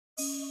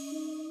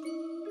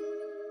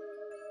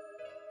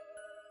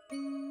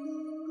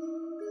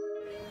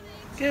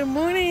Good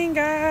morning,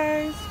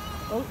 guys.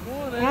 Oh,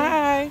 morning.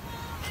 Hi.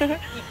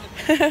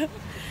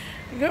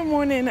 Good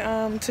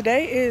morning.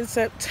 Today is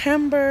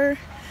September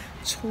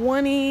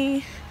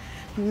 29th,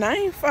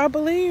 I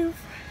believe.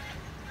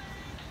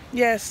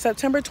 Yes,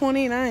 September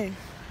 29th.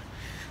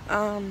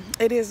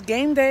 It is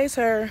game day,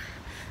 so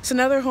it's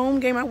another home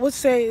game. I would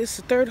say it's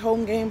the third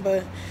home game,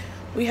 but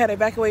we had to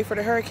evacuate for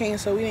the hurricane,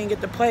 so we didn't get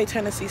to play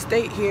Tennessee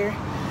State here.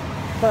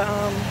 But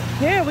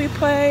yeah, we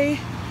play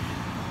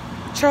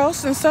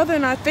Charleston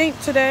Southern, I think,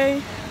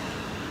 today.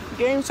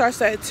 Game starts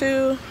at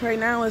 2. Right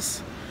now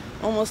it's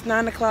almost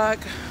 9 o'clock.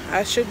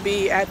 I should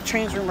be at the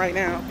trains room right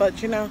now,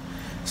 but you know,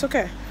 it's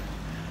okay.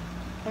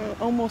 I'm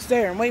almost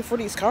there. I'm waiting for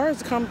these cars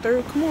to come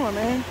through. Come on,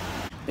 man.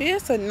 But yeah,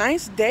 it's a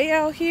nice day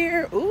out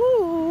here.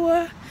 Ooh,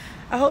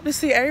 I hope to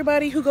see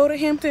everybody who go to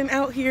Hampton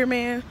out here,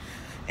 man.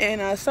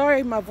 And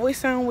sorry, my voice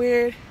sound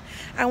weird.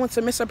 I went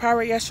to Mr.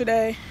 Pirate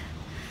yesterday,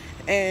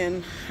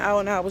 and I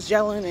don't know, I was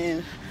yelling,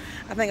 and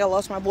I think I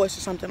lost my voice or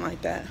something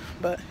like that.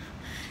 But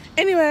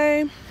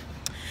anyway,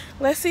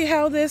 let's see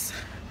how this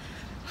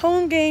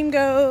home game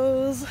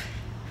goes.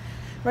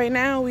 Right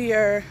now we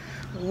are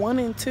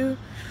 1-2,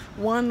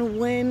 1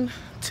 win,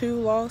 2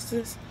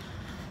 losses,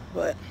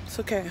 but it's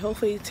okay.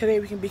 Hopefully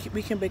today we can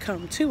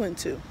become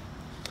 2-2.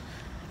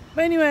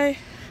 But anyway,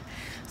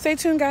 stay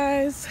tuned,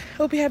 guys.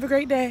 Hope you have a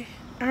great day.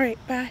 All right,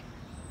 bye.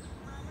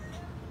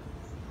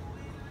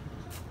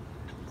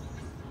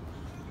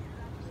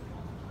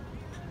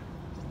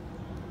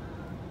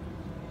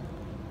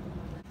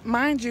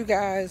 Mind you,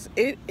 guys,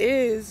 it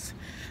is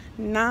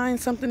 9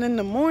 something in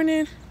the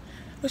morning,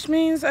 which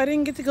means I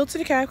didn't get to go to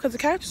the caf because the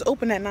caf just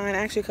opened at 9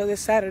 actually, because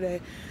it's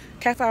Saturday.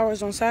 Caf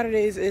hours on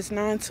Saturdays is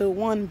 9 to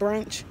 1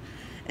 brunch,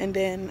 and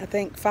then I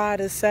think 5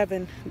 to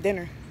 7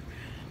 dinner.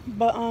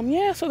 But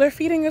yeah, so they're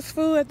feeding us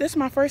food. This is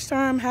my first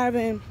time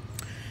having,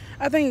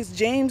 I think it's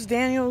James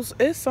Daniels.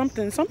 It's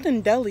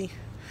something deli,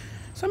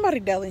 somebody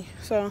deli.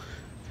 So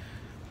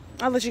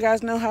I'll let you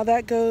guys know how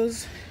that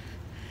goes.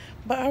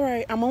 But all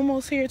right, I'm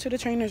almost here to the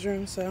trainer's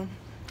room, so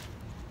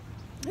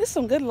there's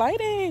some good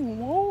lighting.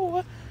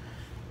 Whoa.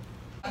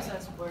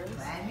 Just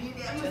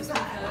because a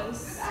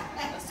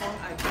song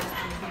I don't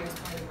hear is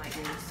playing in my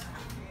ears.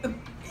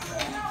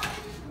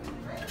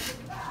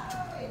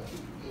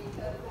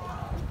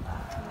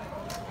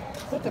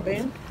 Put the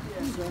band.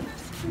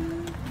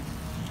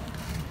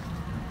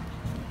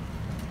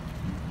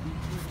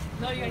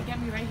 No, you gotta get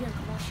me right here,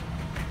 commercial.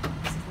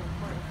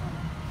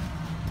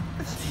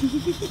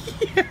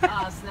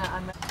 Ah, snap,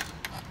 I'm...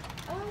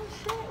 Oh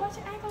shit, watch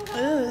your ankle go.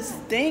 It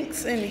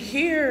stinks in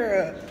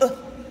here.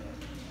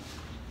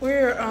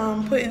 We're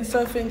putting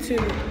stuff into.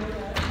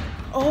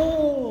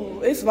 Oh,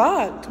 it's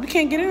locked. We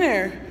can't get in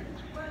there.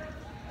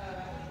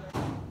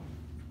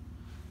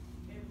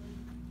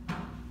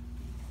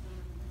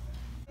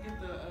 Get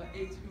the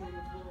H2 on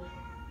the floor.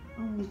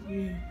 Oh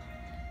yeah.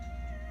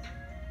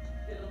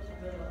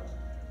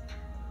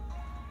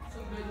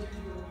 Some good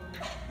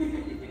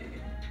juju.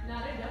 Nah,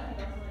 they definitely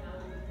got something out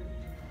of it.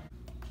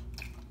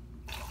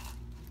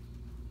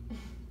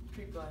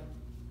 Creep like.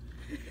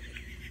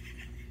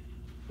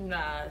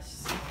 Nah.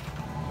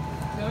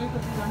 Let me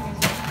put these on here.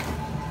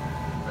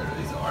 Are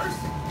these ours?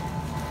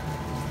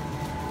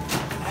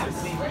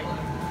 That's me, right?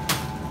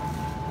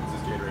 This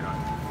is Gatorade on.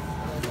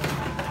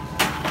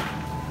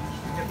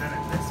 Get that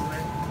in this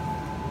way.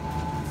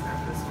 Snap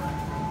this way.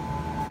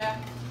 Yeah.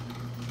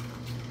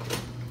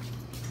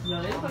 No,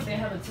 they look like they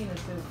have a Tina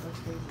too. That's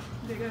crazy.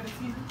 They got a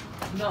Tina?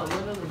 No,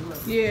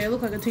 look. Yeah, it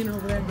looked like a Tina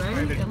over there.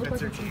 Right? It look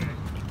like a Tina.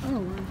 Oh,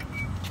 wow.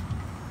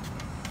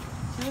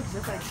 She looks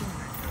just like Tina.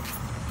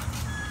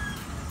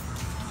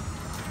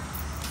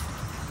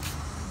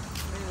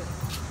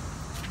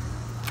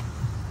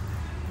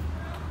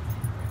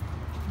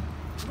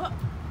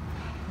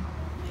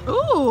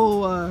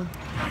 Ooh.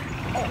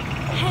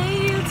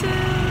 Hey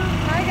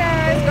YouTube! Hi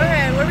guys. Go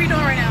ahead. What are we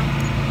doing right now?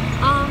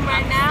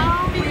 Right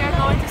now we are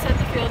going to set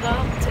the field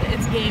up.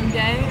 It's game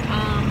day.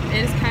 It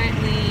is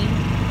currently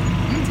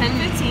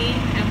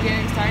 10:15 and we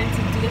are starting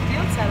to do the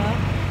field setup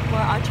for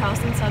our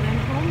Charleston Southern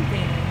home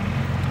game.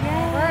 Yay!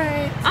 All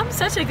right. I'm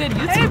such a good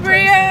YouTuber. Hey,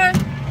 Bria.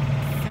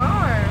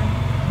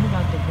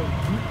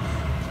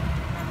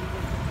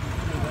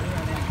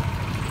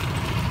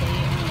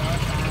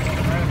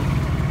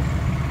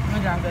 I'm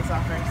gonna drop this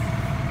off first.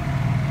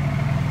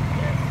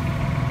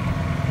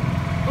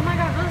 Oh my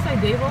god, it looks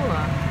like Dave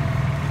Ola.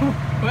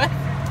 What?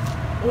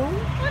 Oh,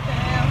 what the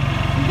hell?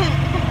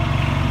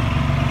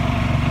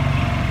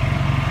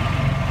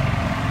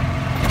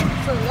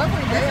 It's a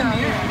lovely day out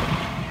here.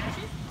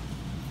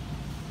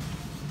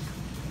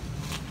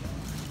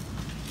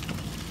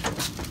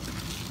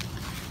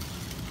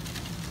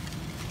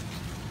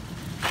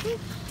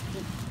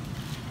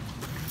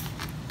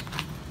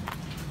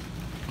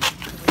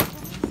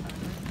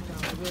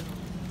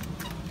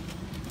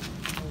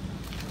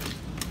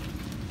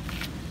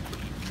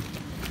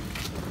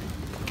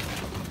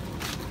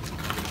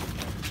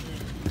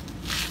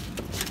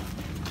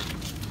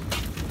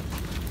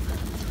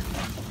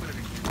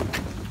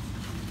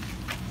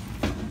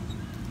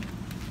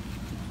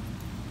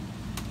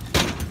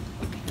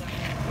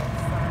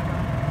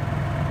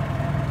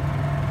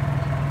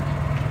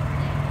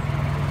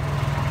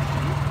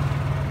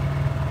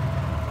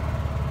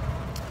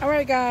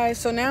 Alright guys,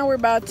 so now we're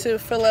about to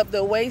fill up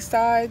the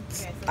wayside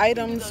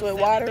items with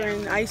water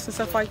and ice and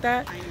stuff like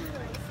that.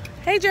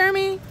 Hey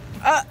Jeremy!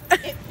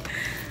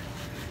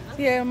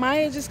 Yeah,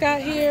 Maya just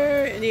got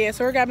here. Yeah,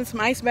 so we're grabbing some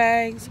ice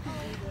bags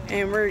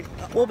and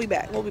we'll be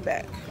back. We'll be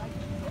back.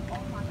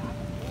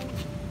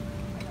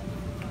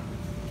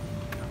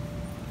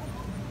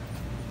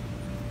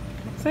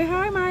 Say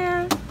hi,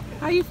 Maya.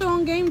 How you feel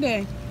on game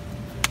day?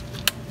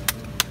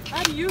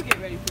 How do you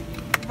get ready for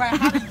game day? Right,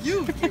 how do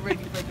you get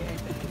ready for game day?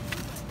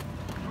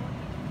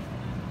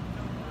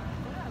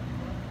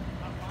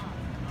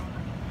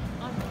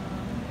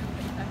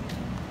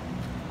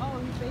 Oh,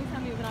 he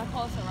FaceTimed me when I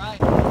called Sarai.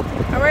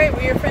 Alright,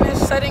 we are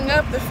finished setting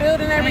up the field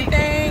and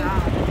everything.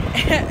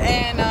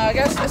 And I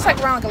guess it's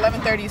like around like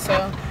 11:30,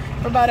 so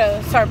we're about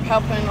to start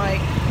helping like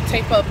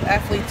tape up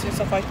athletes and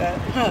stuff like that.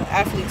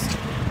 Athletes.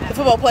 The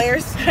football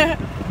players.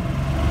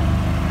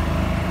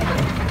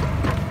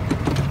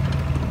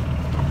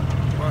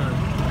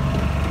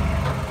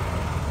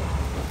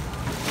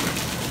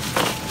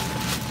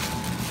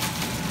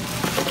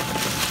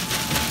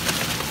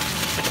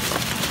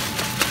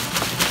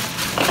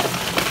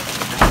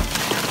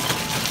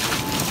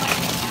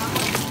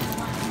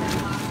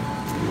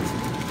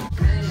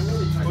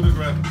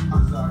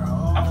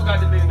 I forgot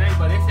the nigga's name,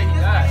 but they say he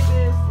died.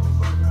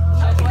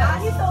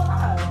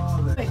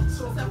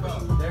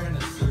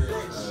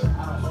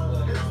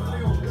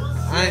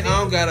 I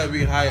don't gotta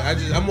be hype.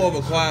 I'm more of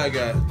a quiet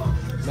guy.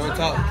 Don't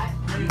talk.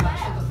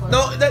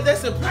 No,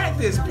 that's a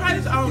practice.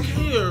 Practice, I don't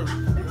care.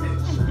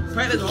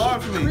 Practice is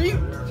hard for me.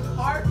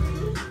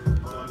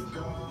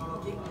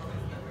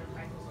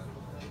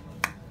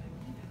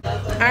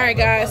 Alright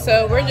guys,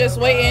 so we're just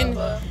waiting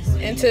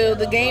until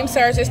the game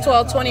starts. It's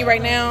 12:20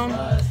 right now.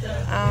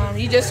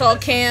 You just saw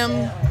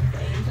Cam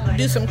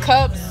do some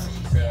cups.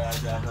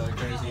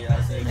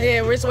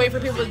 Yeah, we're just waiting for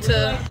people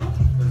to...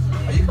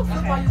 Are you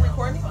confused while you're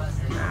recording?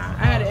 Nah,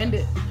 I gotta end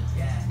it.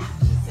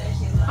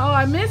 Oh,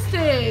 I missed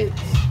it. I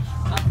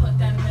put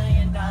that $1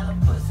 million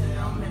pussy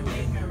on me,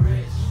 make me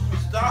rich.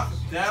 Stop,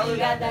 Dallas. You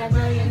got that $1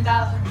 million.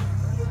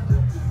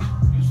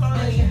 $1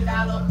 million,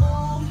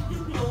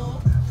 ooh.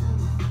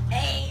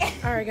 Hey.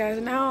 Alright guys,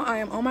 now I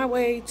am on my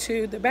way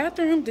to the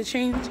bathroom to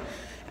change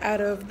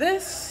out of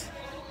this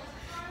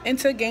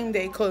into game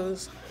day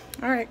clothes.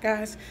 Alright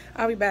guys,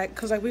 I'll be back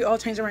because like we all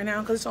changing right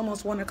now because it's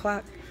almost 1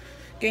 o'clock.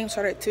 Game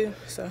started at 2,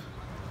 so.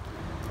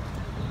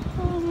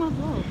 Oh my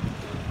God.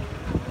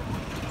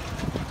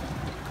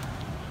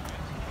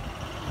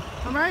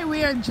 Alright,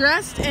 we are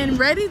dressed and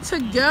ready to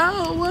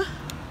go.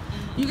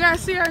 You guys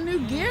see our new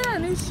gear, our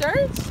new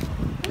shirts?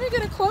 Let me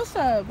get a close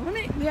up.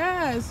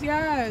 Yes.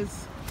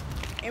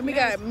 And we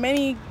got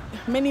many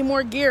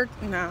more gear.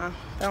 Nah,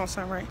 that don't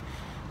sound right.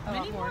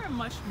 Many more or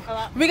much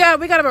more? We got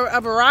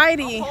a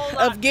variety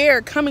of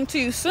gear coming to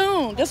you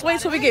soon. Just wait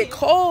till we get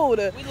cold.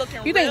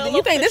 You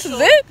think this is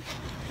it?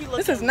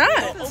 This is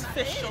not.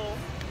 Official.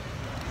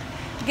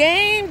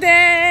 Game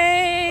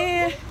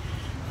day.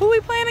 Who we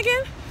playing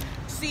again?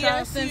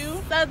 CSU.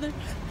 Southern.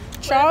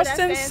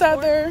 Charleston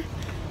Southern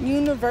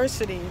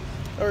University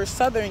or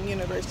Southern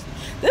University.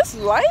 This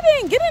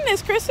lighting, get in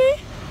this, Chrissy.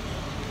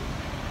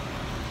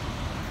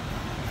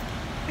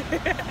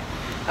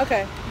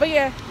 Okay, but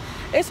yeah,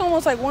 it's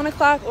almost like 1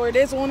 o'clock, or it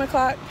is 1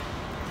 o'clock.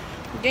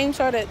 Game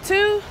started at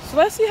 2, so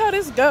let's see how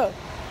this go.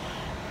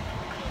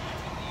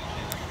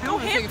 Go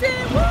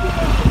Hampton.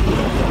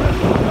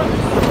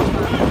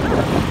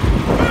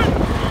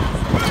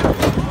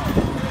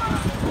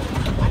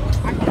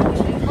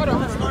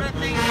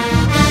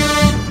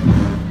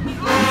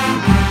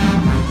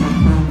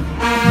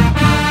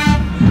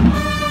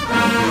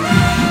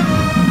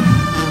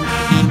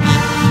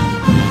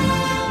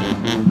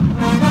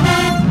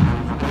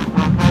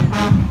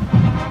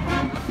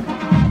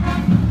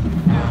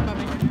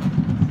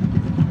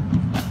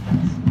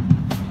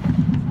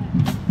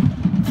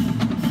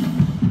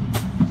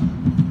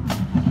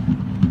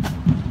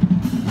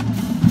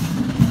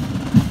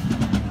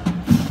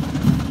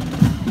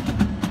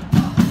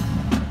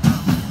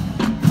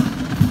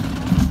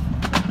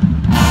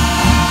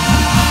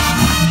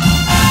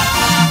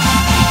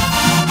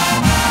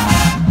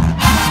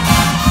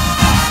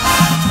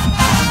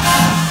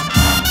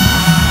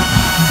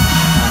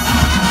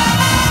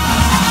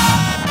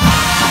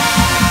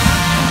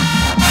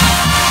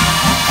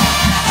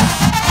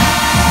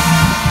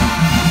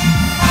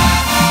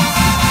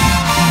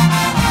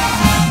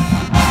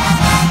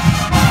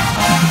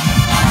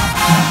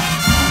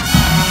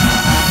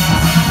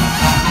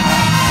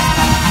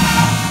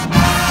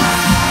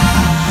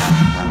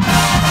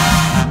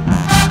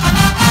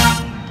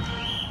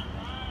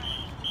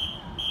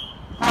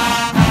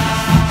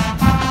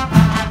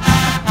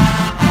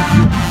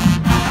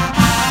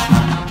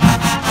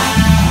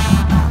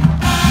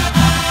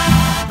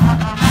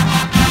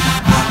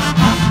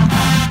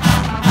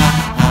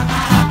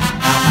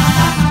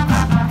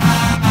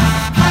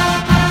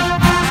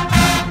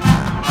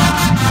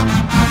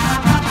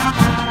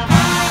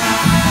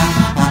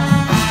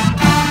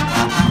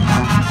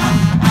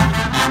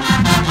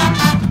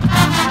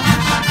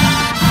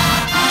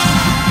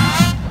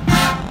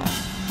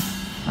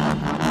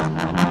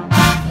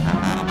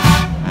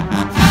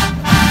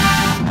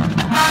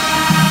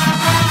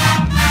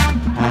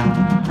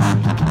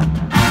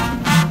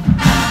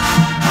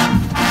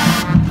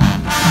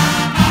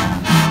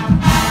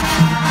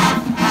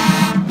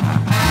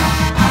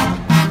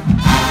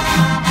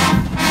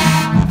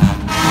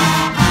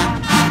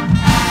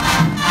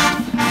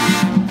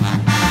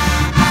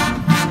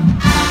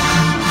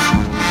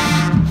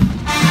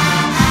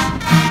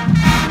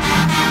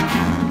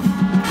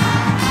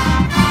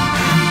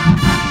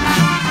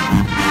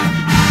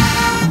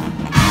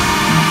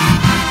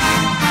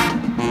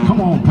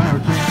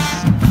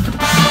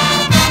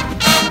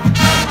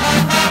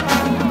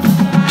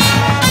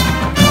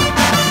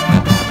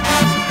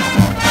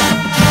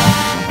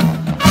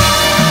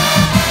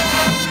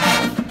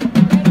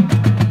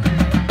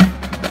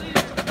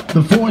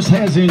 the Force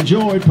has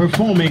enjoyed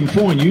performing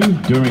for you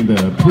during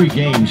the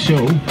pre-game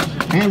show.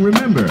 And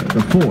remember,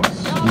 the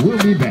Force will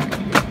be back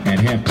at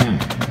halftime.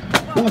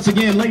 Once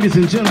again, ladies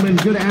and gentlemen,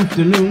 good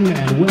afternoon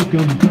and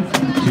welcome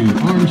to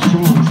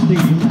Armstrong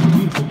Stadium on the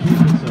beautiful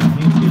campus of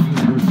Hampton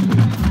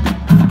University.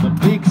 The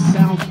Big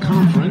South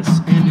Conference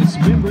and its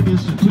member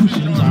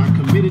institutions are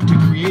committed to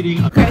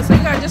creating... Okay, so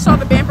you guys just saw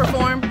the band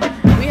perform.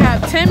 We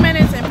have 10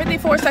 minutes and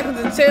 54 seconds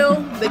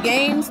until the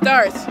game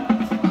starts.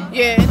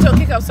 Yeah, until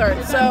kickoff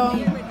starts. So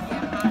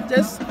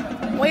just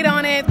wait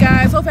on it,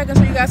 guys. Hopefully I can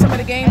show you guys some of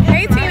the game.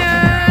 Hey, Tina!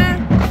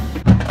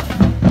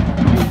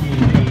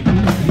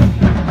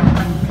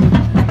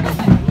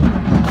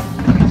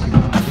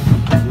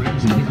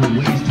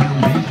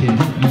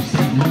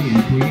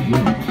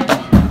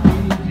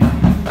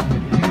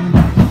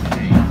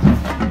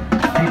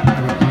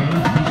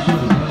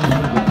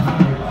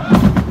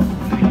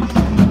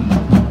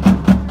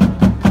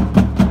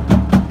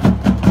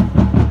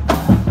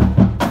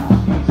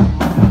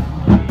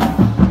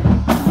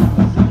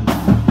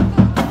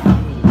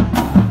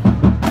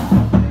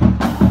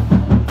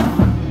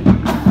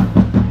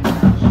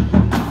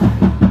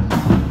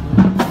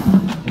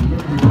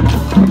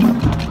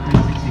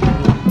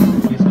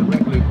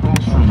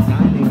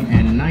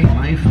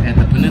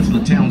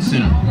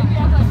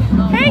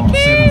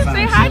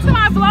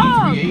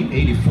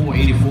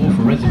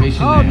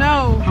 Oh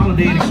no!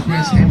 Holiday Inn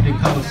Express, Hampton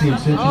Coliseum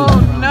Central. Oh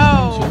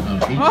no!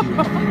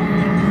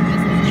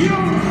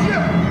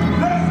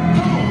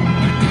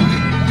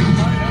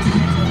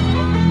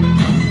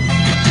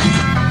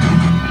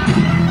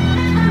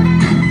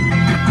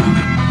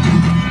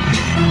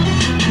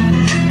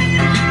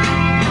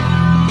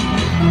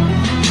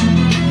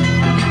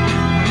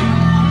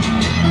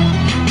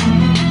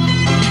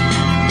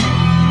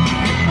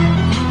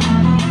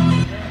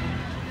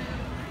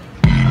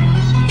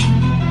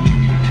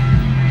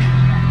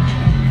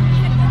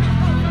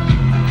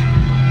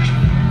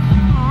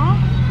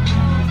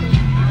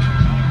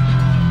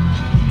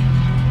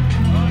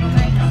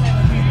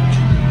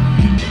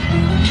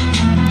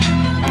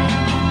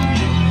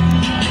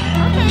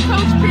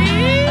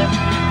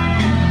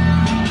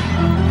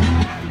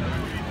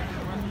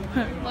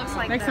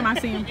 Next time I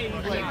see him.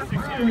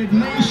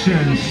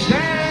 Nation,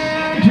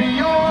 stand to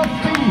your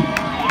feet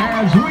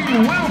as we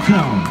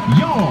welcome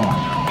your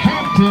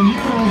Hampton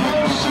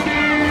University.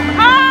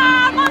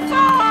 Ah, my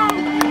song!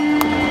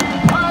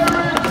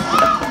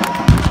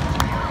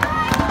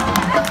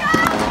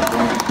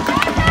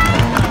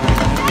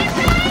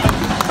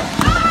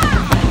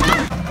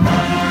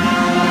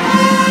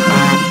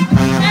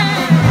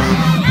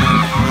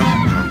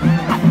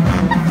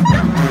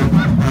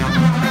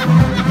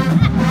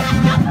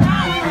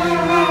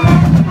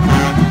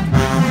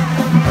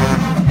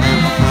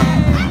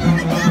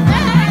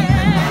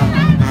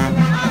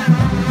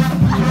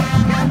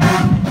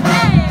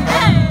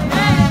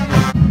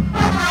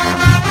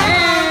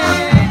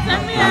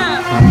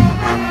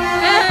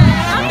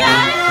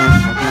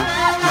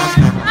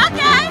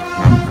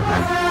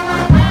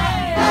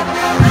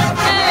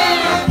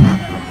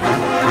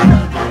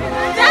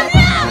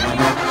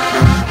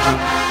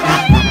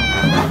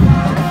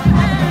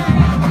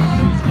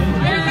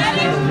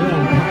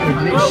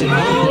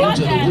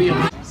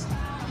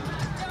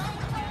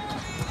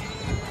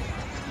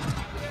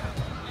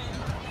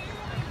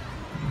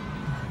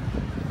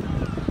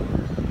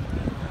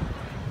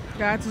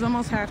 Guys, it's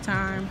almost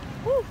halftime.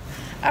 Woo.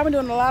 I've been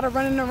doing a lot of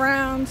running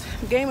around.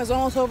 The game is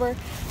almost over,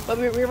 but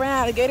we ran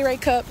out of Gatorade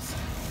cups.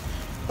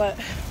 But,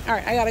 all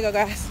right, I gotta go,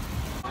 guys.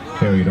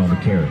 Carried on the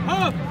carry.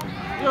 Huh?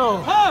 Yo.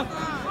 Huh?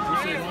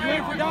 You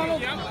ain't for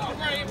Donald?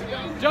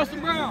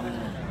 Justin Brown.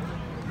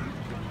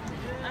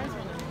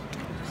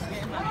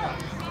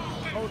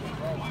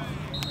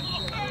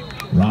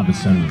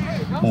 Robinson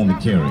on the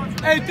carry.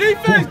 Hey,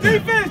 defense,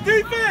 defense,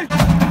 defense!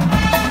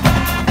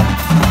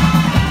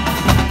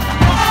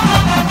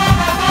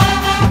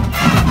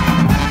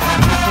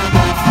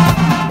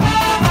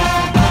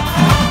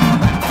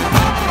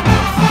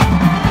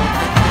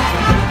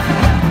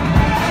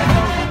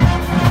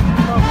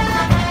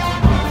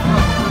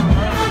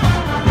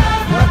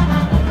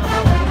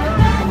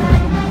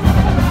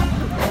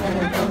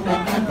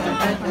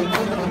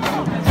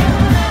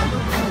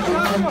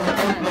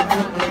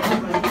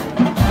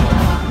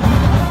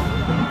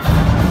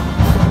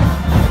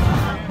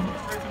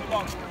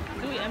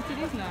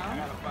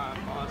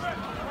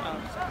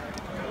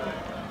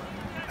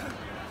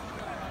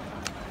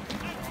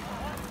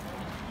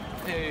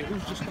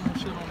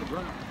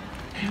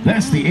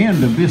 That's the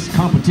end of this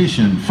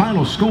competition.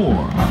 Final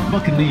score,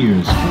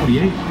 Buccaneers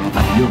 48,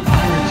 your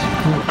Pirates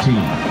 14.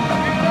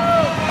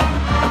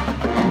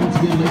 Once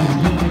again, ladies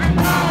and gentlemen,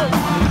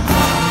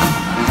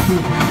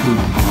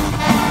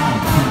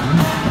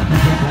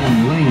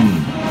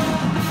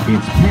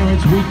 it's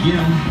Parents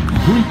Weekend,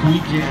 Greek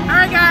Weekend. All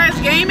right, guys,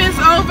 game is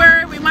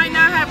over. We might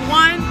not have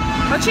won,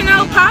 but you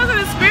know,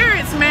 positive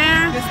spirits,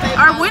 man.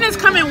 Our win is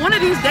coming one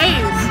of these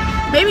days.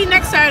 Maybe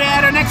next Saturday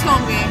at our next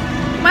home game.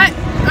 But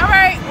all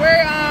right,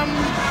 we're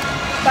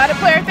about to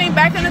put everything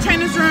back in the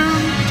trainer's room,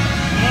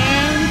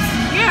 and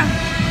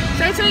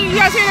sing? You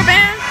guys hear the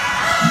band?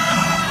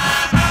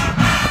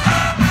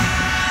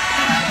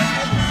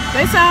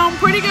 They sound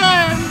pretty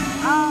good.